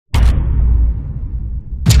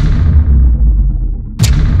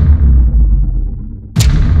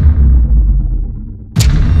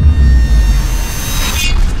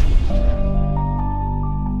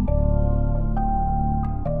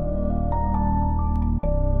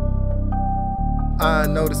I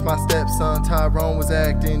noticed my stepson Tyrone was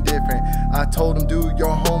acting different. I told him, do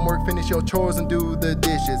your homework, finish your chores, and do the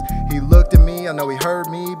dishes. He looked at me, I know he heard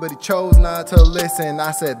me, but he chose not to listen.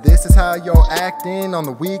 I said, this is how you're acting on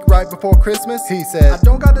the week right before Christmas? He said, I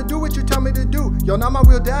don't gotta do what you tell me to do. You're not my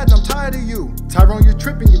real dad and I'm tired of you. Tyrone, you're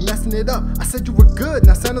tripping, you're messing it up. I said you were good,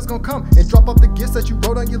 now Santa's gonna come and drop off the gifts that you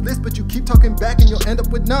wrote on your list, but you keep talking back and you'll end up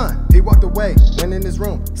with none. He walked away, went in his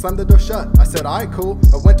room, slammed the door shut. I said, alright, cool.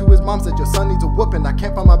 I went to his mom, said, your son needs a whooping. I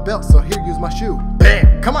can't find my belt, so here, use my shoe.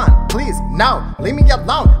 Bam! Come on, please, no, leave me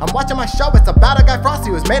alone. I'm watching my show, it's about a guy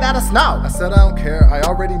Frosty who's made out of snow. I said, I don't care, I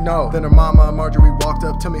already know. Then her mama, Marjorie, walked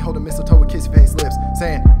up to me holding mistletoe with kissy face lips,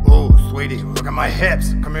 saying, ooh, sweetie, look at my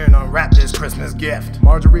hips. Come here and unwrap this Christmas gift.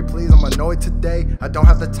 Marjorie, please, I'm annoyed today. I don't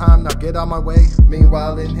have the time, now get out my way.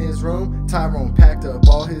 Meanwhile, in his room, Tyrone packed up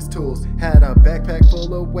all his tools. Had a backpack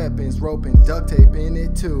full of weapons, rope and duct tape in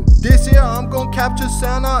it too. This year, I'm gonna capture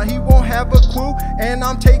Santa, he won't have a clue. And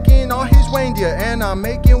I'm taking all his reindeer, and I'm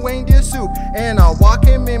making reindeer soup. And I'll walk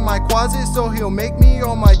him in my closet so he'll make me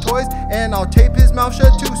all my toys. And I'll tape his mouth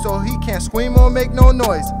shut too so he can't scream or make no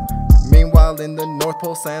noise. Meanwhile, in the North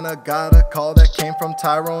Pole, Santa got a call that came from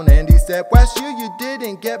Tyrone, and he said, last year you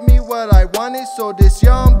didn't get me what I wanted, so this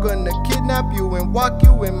year I'm gonna kidnap you and walk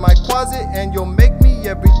you in my closet, and you'll make me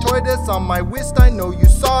every toy that's on my wrist. I know you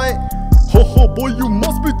saw it. Haha, boy, you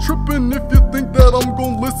must be tripping if you think that I'm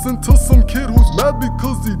gonna listen to some kid who's mad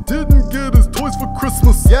because he didn't get his toys for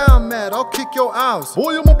Christmas. Yeah, I'm mad, I'll kick your ass.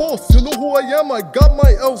 Boy, I'm a boss, you know who I am. I got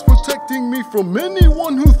my elves protecting me from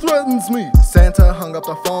anyone who threatens me. Santa hung up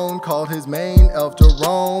the phone, called his main elf,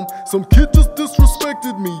 Tyrone. Some kid just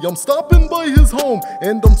disrespected me. I'm stopping by his home,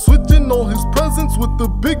 and I'm switching all his presents with the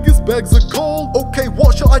biggest bags of coal. Okay,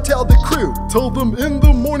 what shall I tell the crew? Tell them in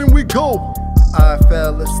the morning we go. I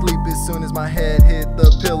fell asleep as soon as my head hit the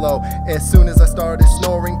pillow. As soon as I started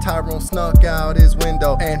snoring, Tyrone snuck out his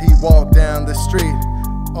window, and he walked down the street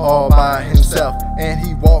all by himself. And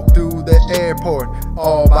he walked through the airport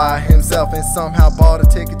all by himself, and somehow bought a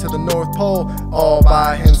ticket to the North Pole all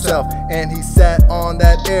by himself. And he sat on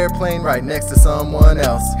that airplane right next to someone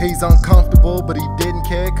else. He's uncomfortable, but he didn't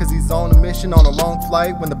care, cause he's on a mission on a long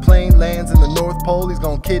flight. When the plane lands in the North Pole, he's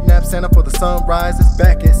gonna kidnap Santa for the sun rises.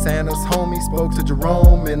 Back at Santa's home, he spoke to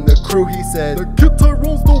Jerome and the crew. He said, the kid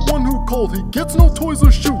Tyrone's the one who called. He gets no toys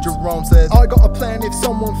or shoes. Jerome said, I got a plan if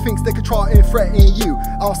someone thinks they could try and threaten you.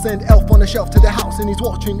 I'll send Elf on the shelf to the house, and he's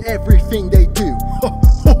watching everything they do.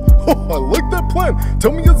 I like that plan.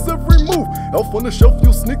 Tell me his every move. Elf on the shelf,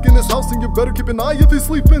 you'll sneak in his house, and you better keep an eye if he's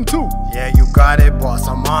sleeping too. Yeah, you got it, boss,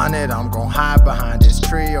 I'm on it. I'm gonna hide behind his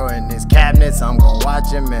tree or in his cabinets. I'm gonna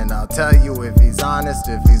watch him, and I'll tell you if he's honest,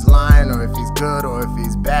 if he's lying, or if he's good, or if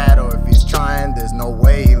he's bad, or if he's trying. There's no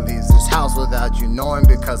way he leaves his house without you knowing,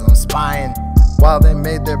 because I'm spying. While they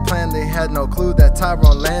made their plan, they had no clue that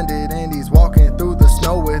Tyrone landed, and he's walking through the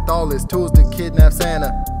snow with all his tools to kidnap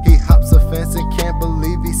Santa. He hops a fence and can't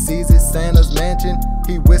believe he sees it's Santa's mansion.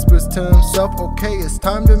 He whispers to himself, okay, it's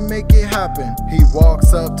time to make it happen. He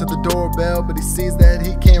walks up to the doorbell, but he sees that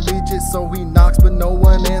he can't reach it, so he knocks, but no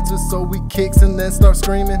one answers, so he kicks and then starts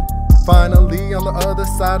screaming. Finally, on the other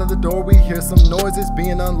side of the door, we hear some noises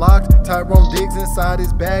being unlocked. Tyrone digs inside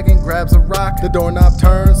his bag and grabs a rock. The doorknob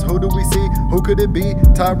turns, who do we see? Who could it be?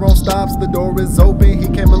 Tyrone stops, the door is open. He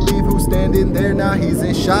can't believe who's standing there, now he's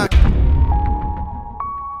in shock.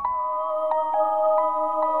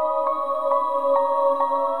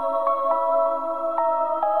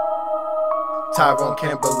 Tyrone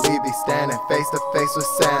can't believe he's standing face to face with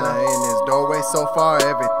Santa. In his doorway so far,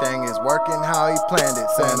 everything is working how he planned it,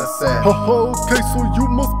 Santa said. Haha, okay, so you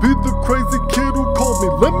must be the crazy kid who called me.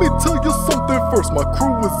 Let me tell you something first, my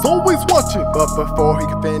crew is always watching. But before he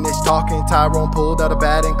could finish talking, Tyrone pulled out a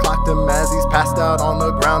bat and clocked him as he's passed out on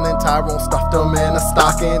the ground. Then Tyrone stuffed him in a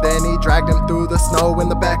stocking, then he dragged him through the snow. In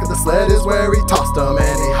the back of the sled is where he tossed him,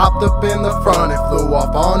 and he hopped up in the front and flew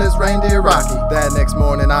off on his reindeer Rocky. That next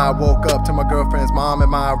morning I woke up to my girlfriend's mom at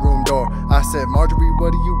my room door. I said, Marjorie,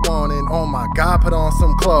 what do you want? And oh my God, put on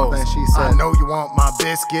some clothes. And she said, I know you want my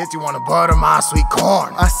biscuits, you want to butter my sweet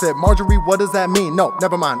corn. I said, Marjorie, what does that mean? No,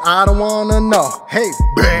 never mind, I don't wanna know. Hey,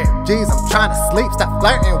 bam, jeez, I'm trying to sleep, stop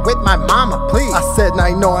flirting with my mama, please. I said, now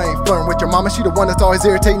you know I ain't flirting with your mama, she the one that's always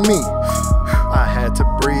irritating me. I had to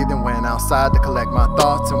breathe and went outside to collect my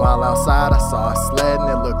thoughts, and while outside I saw a sled and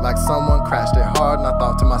it looked like someone crashed it hard, and I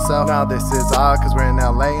thought to myself, now this is odd cause we're in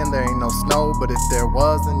LA and there ain't no snow, but if there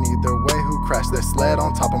was, then either way, who crashed their sled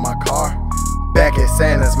on top of my car? Back at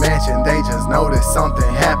Santa's mansion, they just noticed something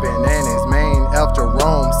happened, and his main elf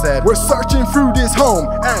Jerome said, we're searching through this home,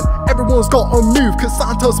 and everyone's got a move, cause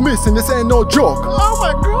Santa's missing, this ain't no joke. Oh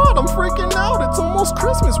my God, I'm freaking out, it's almost lost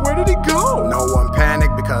Christmas. Where did he go? No one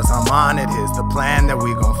panic because I'm on it. Here's the plan that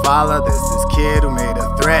we gon' follow. There's this kid who made a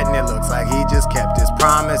threat and it looks like he just kept his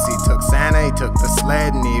promise. He took Santa, he took the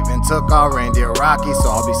sled, and even took our reindeer Rocky.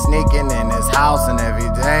 So I'll be sneaking in his house and every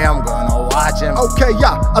day I'm gonna watch him. Okay,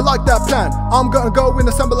 yeah, I like that plan. I'm gonna go and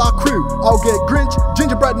assemble our crew. I'll get Grinch,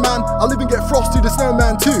 Gingerbread Man, I'll even get Frosty the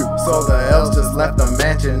Snowman too. So the elves just left the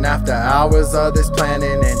mansion after hours of this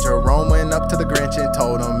planning, and Tyrone went up to the Grinch and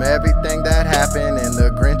told him everything that happened, and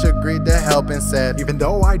the Grinch agreed to help and said, even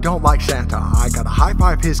though I don't like Santa, I gotta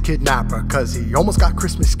high-five his kidnapper, cause he almost got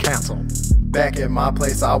Christmas canceled. Back at my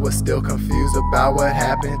place, I was still confused about what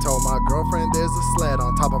happened. Told my girlfriend there's a sled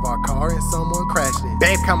on top of our car and someone crashed it.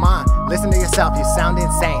 Babe, come on, listen to yourself, you sound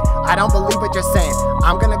insane. I don't believe what you're saying.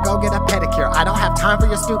 I'm gonna go get a pedicure. I don't have time for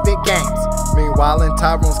your stupid games. Meanwhile, in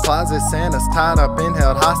Tyrone's closet, Santa's tied up and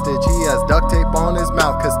held hostage. He has duct tape on his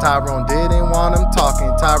mouth cause Tyrone didn't want him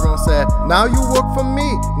talking. Tyrone said, now you work for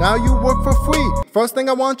me, now you work for free. First thing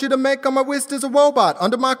I want you to make on my wrist is a robot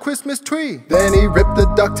under my Christmas tree. Then he ripped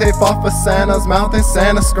the duct tape off of Santa's mouth and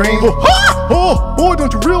Santa screamed, Oh, boy,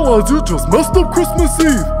 don't you realize you just messed up Christmas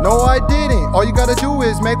Eve? no, I didn't. All you gotta do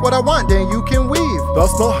is make what I want, then you can weave.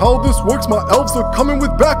 That's not how this works. My elves are coming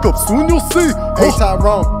with backup. Soon you'll see. Hey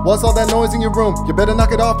Tyrone, what's all that noise in your room? You better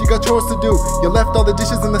knock it off, you got chores to do. You left all the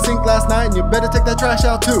dishes in the sink last night and you better take that trash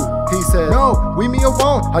out too. He said, no, leave me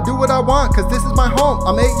alone. I do what I want cause this is my home.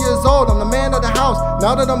 I'm 8 years old, I'm the man of the house.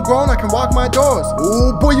 Now that I'm grown, I can walk my doors.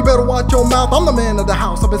 Oh boy, you better watch your mouth. I'm the man of the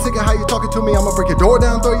house. I've been sick of how you talking to me. I'ma break your door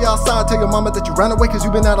down, throw you outside. Tell your mama that you ran away cause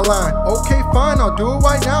you been out of line. Okay, fine, I'll do it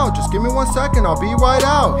right now. Just give me 1 second, I'll be right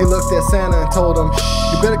out. He looked at Santa and told him, shh,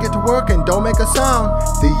 you better get to work and don't make a sound.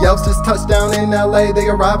 The elves just touched down in LA. They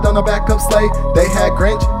arrived on a backup sleigh. They had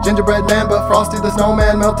Grinch, Gingerbread Man, but Frosty the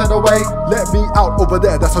Snowman melted away. Let me out over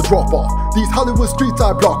there, that's a drop off. These Hollywood streets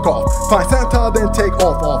I block off. Find Santa, then take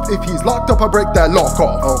off. If he's locked up, I break that lock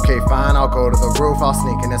off. Okay, fine, I'll go to the roof. I'll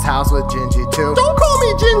sneak in his house with Gingy too. Don't call me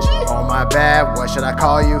Gingy. Oh my bad, what should I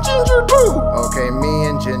call you? Ginger Boo. Okay, me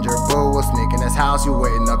and Ginger Boo will sneak in his house. You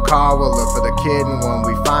wait in the car, we'll look for the kid, and when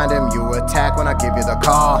we find him, you attack when I give you the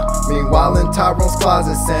call. Meanwhile, in Tyrone's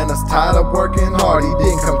closet, Santa's tired of working hard. He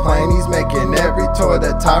didn't complain, he's making every toy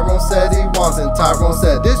that Tyrone said he wants. And Tyrone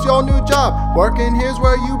said, this your new job, working here's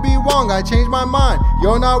where you belong. I changed my mind,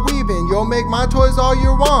 you're not weaving, you'll make my toys all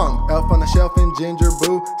year long. Elf on the shelf and Ginger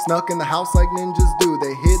Boo snuck in the house like ninjas do.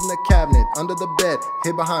 They hid in the cabinet, under the bed,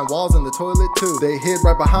 hid behind walls in the toilet too. They hid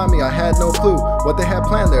right behind me, I had no clue what they had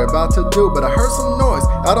planned they're about to do. But I heard some noise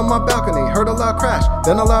out on my balcony, heard a loud crash,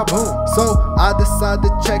 then a loud boom. So I decided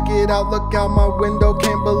to check it out, look out my window,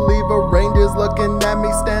 can't believe a reindeer's looking at me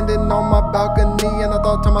standing on my balcony. And I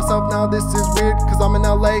thought to myself, now this is weird, cause I'm in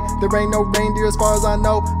LA, there ain't no reindeer as far as I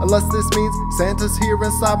know, unless this means Santa's here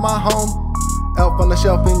inside my home. Elf on the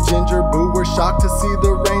shelf and Ginger Boo were shocked to see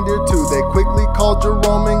the reindeer too. They quickly called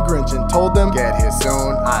Jerome and Grinch and told them, get here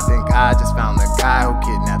soon, I think I just found the guy who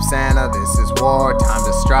kidnapped Santa. This is war, time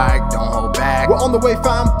to strike, don't hold back. We're on the way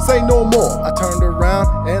fam, say no more. I turned around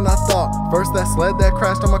and I thought, first that sled that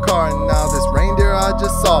crashed on my car, and now this reindeer I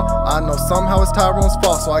just saw. I know somehow it's Tyrone's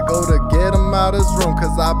fault, so I go to get him out his room,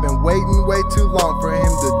 cause I've been waiting way too long for him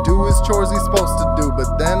to do his chores he's supposed to do. But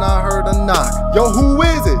then I heard a knock. Yo, who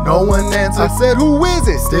is it? No one answered. I said, who is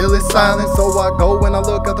it? Still it's silent, so I go and I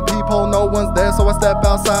look out the peephole, no one's there, so I step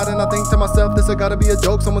outside and I think to myself, this has gotta be a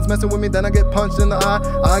joke, someone's messing with me, then I get punched in the eye,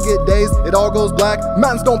 I get dazed, it all goes black,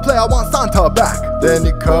 Mans don't play, I want Santa back. Then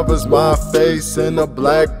he covers my face in a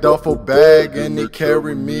black duffel bag and he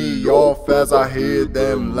carry me off as I hear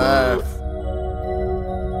them laugh.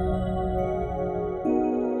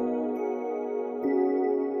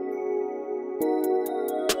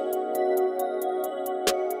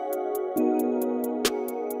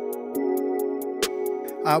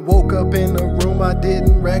 I woke up in a room I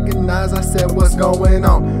didn't recognize. I said, what's going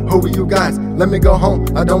on? Who are you guys? Let me go home,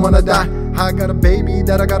 I don't wanna die. I got a baby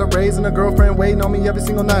that I gotta raise and a girlfriend waiting on me every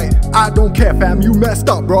single night. I don't care fam, you messed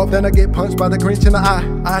up bro. Then I get punched by the Grinch in the eye.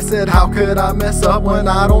 I said, how could I mess up when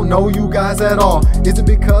I don't know you guys at all? Is it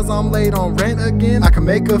because I'm late on rent again? I can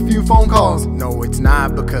make a few phone calls. No, it's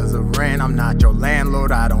not because of rent, I'm not your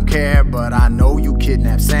landlord, I don't care. But I know you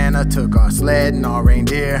kidnapped Santa, took our sled and our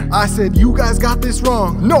reindeer. I said, you guys got this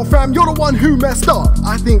wrong. No fam, you're the one who messed up.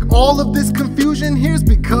 I think all of this confusion here's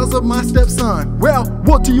because of my stepson. Well,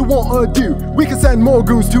 what do you want to do? you. We can send more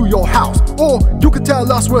goons to your house, or you could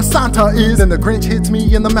tell us where Santa is. Then the Grinch hits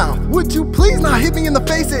me in the mouth. Would you please not hit me in the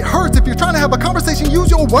face? It hurts. If you're trying to have a conversation, use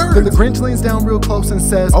your words. Then the Grinch leans down real close and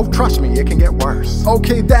says, oh, trust me, it can get worse.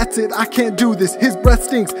 Okay, that's it. I can't do this. His breath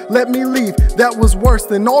stinks. Let me leave. That was worse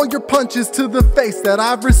than all your punches to the face that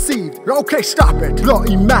I've received. Okay, stop it.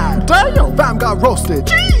 Bloody mad. Damn, fam got roasted.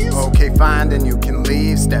 Jeez. Okay, fine, then you can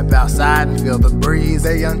leave. Step outside and feel the breeze.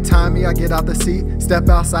 They untie me, I get out the seat, step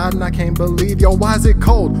outside and I can't believe. Yo, why is it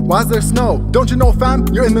cold? Why is there snow? Don't you know, fam?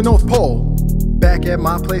 You're in the North Pole. Back at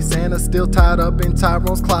my place, Santa's still tied up in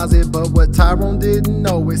Tyrone's closet. But what Tyrone didn't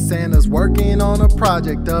know is Santa's working on a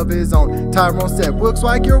project of his own. Tyrone said, looks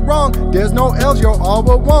like you're wrong. There's no elves, you're all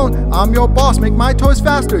alone. I'm your boss, make my toys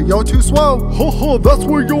faster, you're too slow. Haha, that's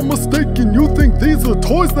where you're mistaken. You think these are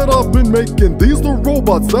toys that I've been making. These are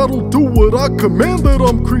robots that'll do what I command that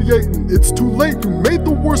I'm creating. It's too late, you made the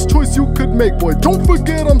worst choice you could make. Boy, don't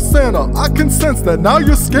forget I'm Santa. I can sense that now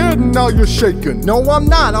you're scared and now you're shaken. No, I'm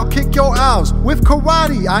not, I'll kick your owls. With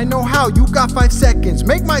karate, I know how. You got 5 seconds.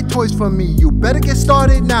 Make my toys for me. You better get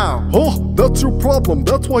started now. Oh, that's your problem.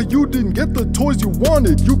 That's why you didn't get the toys you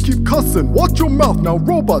wanted. You keep cussing. Watch your mouth. Now,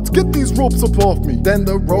 robots, get these ropes up off me. Then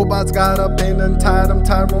the robots got up and untied him.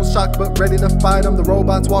 Tyrone's shocked but ready to fight him. The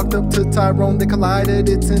robots walked up to Tyrone. They collided.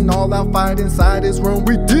 It's an all-out fight inside his room.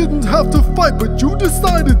 We didn't have to fight, but you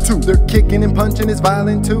decided to. They're kicking and punching. It's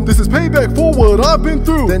violent too. This is payback for what I've been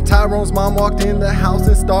through. Then Tyrone's mom walked in the house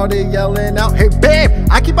and started yelling out, hey, babe,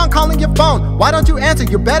 I keep on calling your phone. Why don't you answer?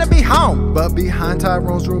 You better be home. But behind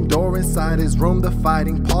Tyrone's room door, inside his room, the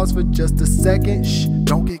fighting paused for just a second. Shh,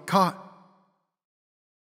 don't get caught.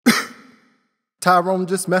 Tyrone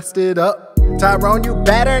just messed it up. Tyrone, you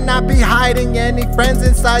better not be hiding any friends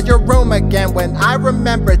inside your room again. When I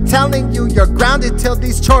remember telling you you're grounded till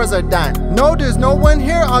these chores are done. No, there's no one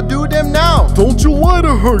here, I'll do them now. Don't you lie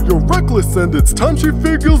to her, you're reckless and it's time she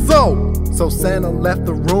figures out. So Santa left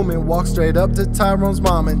the room and walked straight up to Tyrone's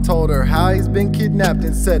mom and told her how he's been kidnapped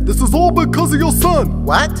and said, this is all because of your son.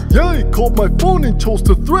 What? Yeah, he called my phone and chose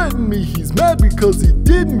to threaten me. He's mad because he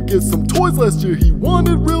didn't get some toys last year he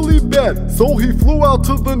wanted really bad. So he flew out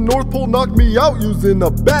to the North Pole, knocked me out using a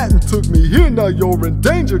bat and took me here. Now you're in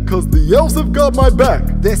danger cause the elves have got my back.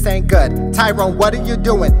 This ain't good. Tyrone, what are you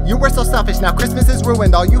doing? You were so selfish, now Christmas is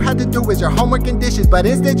ruined. All you had to do is your homework and dishes, but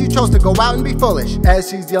instead you chose to go out and be foolish. As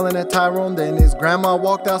she's yelling at Tyrone, then his grandma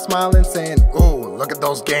walked out smiling saying, ooh, look at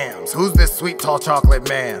those gams. Who's this sweet tall chocolate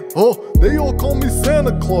man? Oh, they all call me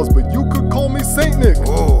Santa Claus, but you could call me Saint Nick.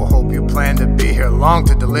 Ooh, hope you plan to be here long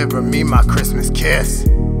to deliver me my Christmas kiss.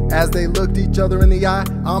 As they looked each other in the eye,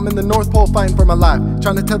 I'm in the North Pole fighting for my life,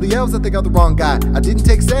 trying to tell the elves that they got the wrong guy. I didn't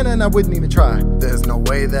take Santa and I wouldn't even try. There's no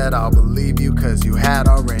way that I'll believe you, cause you had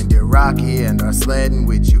our reindeer Rocky and our sled in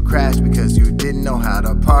which you crashed because you didn't know how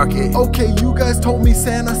to park it. Okay, you guys told me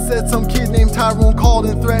Santa said some kid named Tyrone called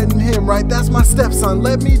and threatened him, right? That's my stepson,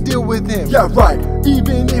 let me deal with him. Yeah, right.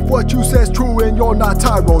 Even if what you say's true and you're not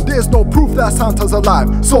Tyrone, there's no proof that Santa's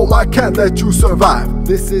alive, so I can't let you survive.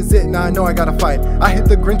 This is it, now I know I gotta fight. I hit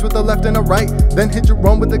the Grinch with a left and a right, then hit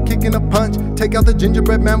Jerome with a kick and a punch. Take out the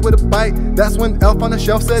gingerbread man with a bite. That's when Elf on the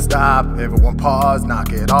shelf said, stop, everyone pause,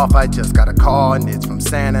 knock it off. I just got a call and it's from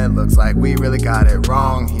Santa. It looks like we really got it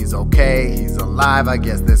wrong. He's okay, he's alive. I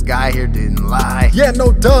guess this guy here didn't lie. Yeah,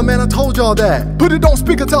 no duh, man, I told y'all that. But it don't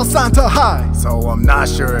speak until Santa hi. So I'm not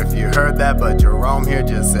sure if you heard that, but Jerome here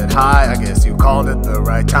just said hi. I guess you called it the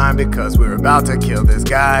right time because we're about to kill this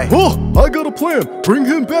guy. Oh, I got a plan. Bring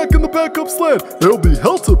him back in the backup sled. There'll be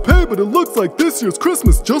hell to pay, but it looks like this year's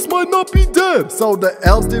Christmas just might not be dead. So the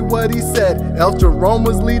elves did what he said. Elf Jerome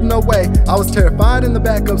was leading the way. I was terrified in the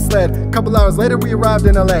backup sled. Couple hours later we arrived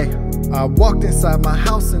in LA. I walked inside my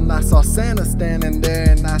house and I saw Santa standing there,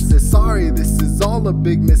 and I said, sorry, this is all a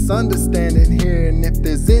big misunderstanding here, and if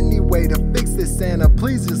there's any way to fix this, Santa,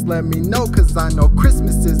 please just let me know, cause I know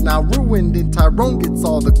Christmas is now ruined and Tyrone gets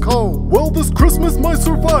all the coal. Well, this Christmas might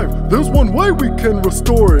survive. There's one way we can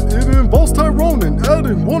restore it. It involves Tyrone and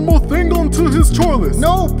adding one more thing onto his chore list.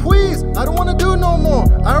 No, please, I don't want to do no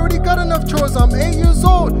more. I already got enough chores. I'm 8 years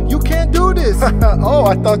old. You can't do this. Oh,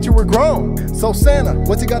 I thought you were grown. So Santa,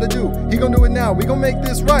 what's he gotta do? He gonna do it now. We gonna make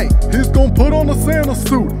this right. He's gonna put on a Santa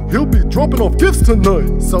suit. He'll be dropping off gifts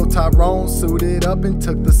tonight. So Tyrone suited up and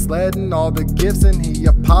took the sled and all the gifts, and he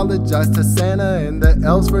apologized to Santa and the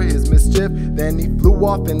elves for his mischief. Then he flew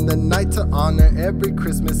off in the night to honor every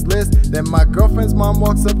Christmas list. Then my girlfriend's mom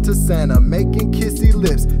walks up to Santa, making kissy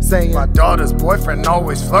lips, saying, my daughter's boyfriend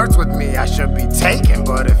always flirts with me. I should be taken,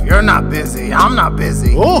 but if you're not busy, I'm not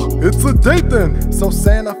busy. Oh, it's a date then. So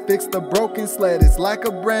Santa fixed the broken sled. It's like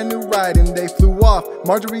a brand new ride, and they flew off.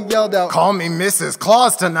 Marjorie yelled out, call me Mrs.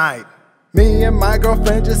 Claus tonight. Me and my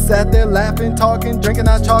girlfriend just sat there laughing, talking, drinking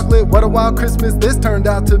our chocolate. What a wild Christmas this turned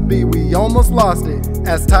out to be. We almost lost it.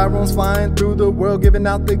 As Tyrone's flying through the world, giving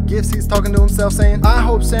out the gifts, he's talking to himself saying, I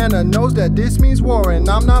hope Santa knows that this means war and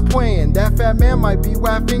I'm not playing. That fat man might be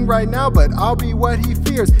laughing right now, but I'll be what he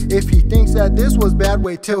fears. If he thinks that this was bad,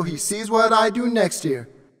 wait till he sees what I do next year.